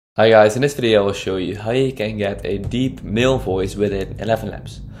Hi guys, in this video I will show you how you can get a deep male voice within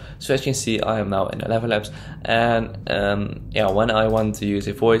ElevenLabs. So as you can see, I am now in ElevenLabs, and yeah, when I want to use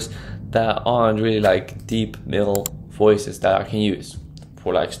a voice, there aren't really like deep male voices that I can use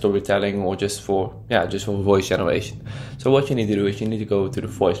for like storytelling or just for voice generation. So what you need to do is you need to go to the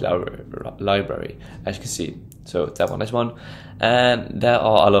voice library, as you can see. So tap on this one, and there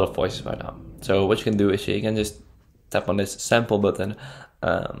are a lot of voices right now. So what you can do is you can just tap on this sample button.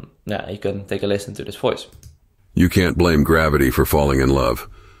 Yeah, you can take a listen to this voice. You can't blame gravity for falling in love.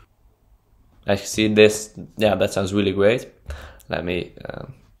 As you see this, yeah, that sounds really great. Let me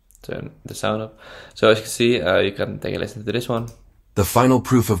turn the sound up. So as you can see, you can take a listen to this one. The final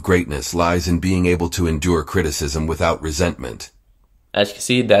proof of greatness lies in being able to endure criticism without resentment. As you can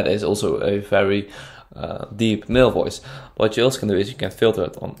see, that is also a very deep male voice. What you also can do is you can filter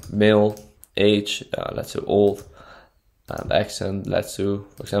it on male, age, let's do old, and accent, let's do,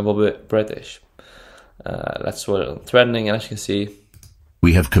 for example, British. Let's put it on threatening, and as you can see,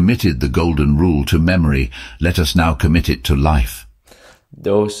 we have committed the golden rule to memory. Let us now commit it to life.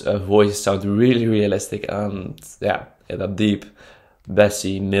 Those voices sound really realistic, and yeah, in a deep,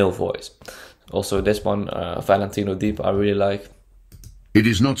 bassy male voice. Also this one, Valentino Deep, I really like. It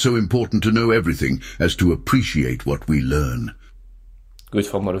is not so important to know everything as to appreciate what we learn. Good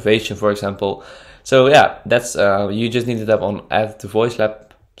for motivation, for example. So yeah, that's you just need to tap on add to voice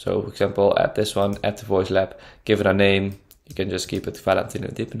lab. So for example, add this one, add to voice lab, give it a name. You can just keep it Valentino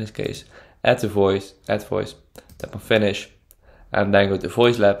Deep in this case. Add to voice, add voice, tap on finish, and then go to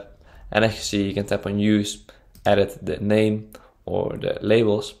voice lab. And as you see, you can tap on use, edit the name or the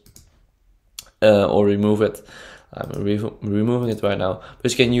labels, or remove it. I'm removing it right now,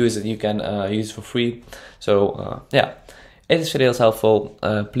 but you can use it. You can use it for free. So yeah. If this video is helpful,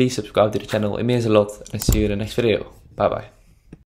 please subscribe to the channel. It means a lot, and I see you in the next video. Bye bye.